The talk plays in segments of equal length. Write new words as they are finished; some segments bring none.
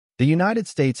The United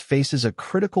States faces a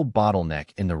critical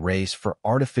bottleneck in the race for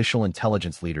artificial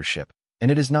intelligence leadership,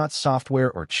 and it is not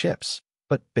software or chips,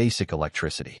 but basic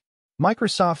electricity.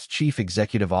 Microsoft's chief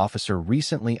executive officer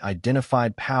recently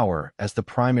identified power as the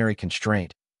primary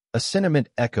constraint, a sentiment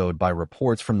echoed by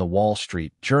reports from the Wall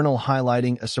Street Journal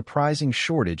highlighting a surprising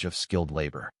shortage of skilled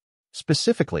labor.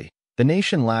 Specifically, the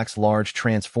nation lacks large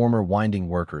transformer winding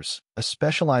workers, a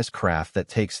specialized craft that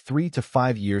takes 3 to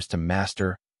 5 years to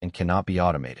master and cannot be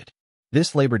automated.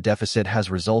 This labor deficit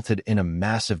has resulted in a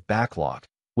massive backlog,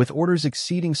 with orders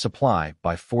exceeding supply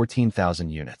by 14,000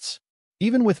 units.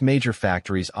 Even with major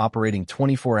factories operating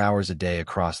 24 hours a day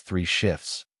across 3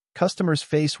 shifts, customers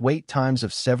face wait times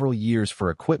of several years for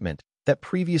equipment that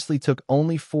previously took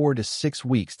only 4 to 6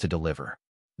 weeks to deliver.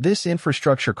 This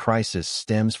infrastructure crisis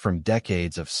stems from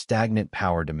decades of stagnant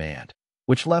power demand,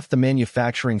 which left the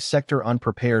manufacturing sector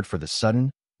unprepared for the sudden,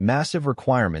 massive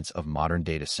requirements of modern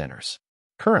data centers.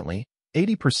 Currently,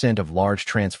 80% of large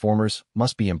transformers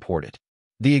must be imported.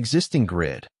 The existing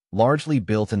grid, largely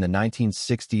built in the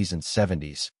 1960s and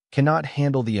 70s, cannot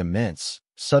handle the immense,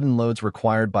 sudden loads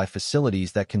required by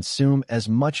facilities that consume as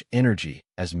much energy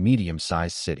as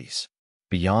medium-sized cities.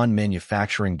 Beyond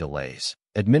manufacturing delays,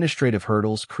 administrative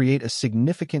hurdles create a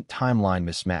significant timeline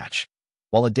mismatch.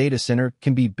 While a data center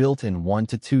can be built in 1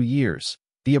 to 2 years,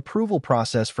 the approval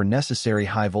process for necessary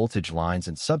high-voltage lines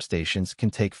and substations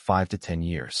can take 5 to 10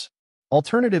 years.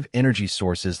 Alternative energy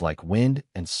sources like wind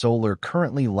and solar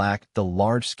currently lack the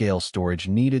large-scale storage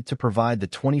needed to provide the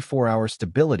 24-hour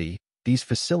stability these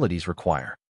facilities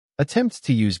require. Attempts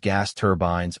to use gas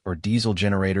turbines or diesel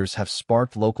generators have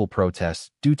sparked local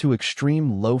protests due to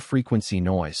extreme low-frequency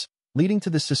noise, leading to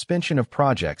the suspension of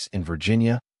projects in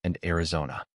Virginia and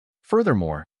Arizona.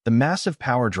 Furthermore, the massive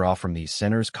power draw from these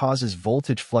centers causes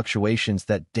voltage fluctuations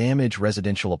that damage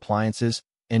residential appliances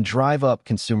and drive up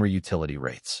consumer utility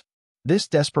rates. This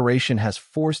desperation has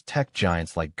forced tech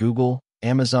giants like Google,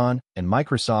 Amazon, and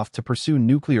Microsoft to pursue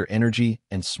nuclear energy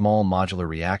and small modular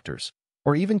reactors,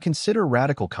 or even consider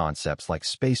radical concepts like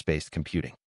space-based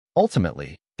computing.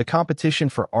 Ultimately, the competition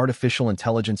for artificial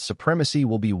intelligence supremacy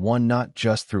will be won not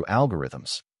just through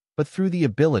algorithms, but through the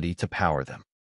ability to power them.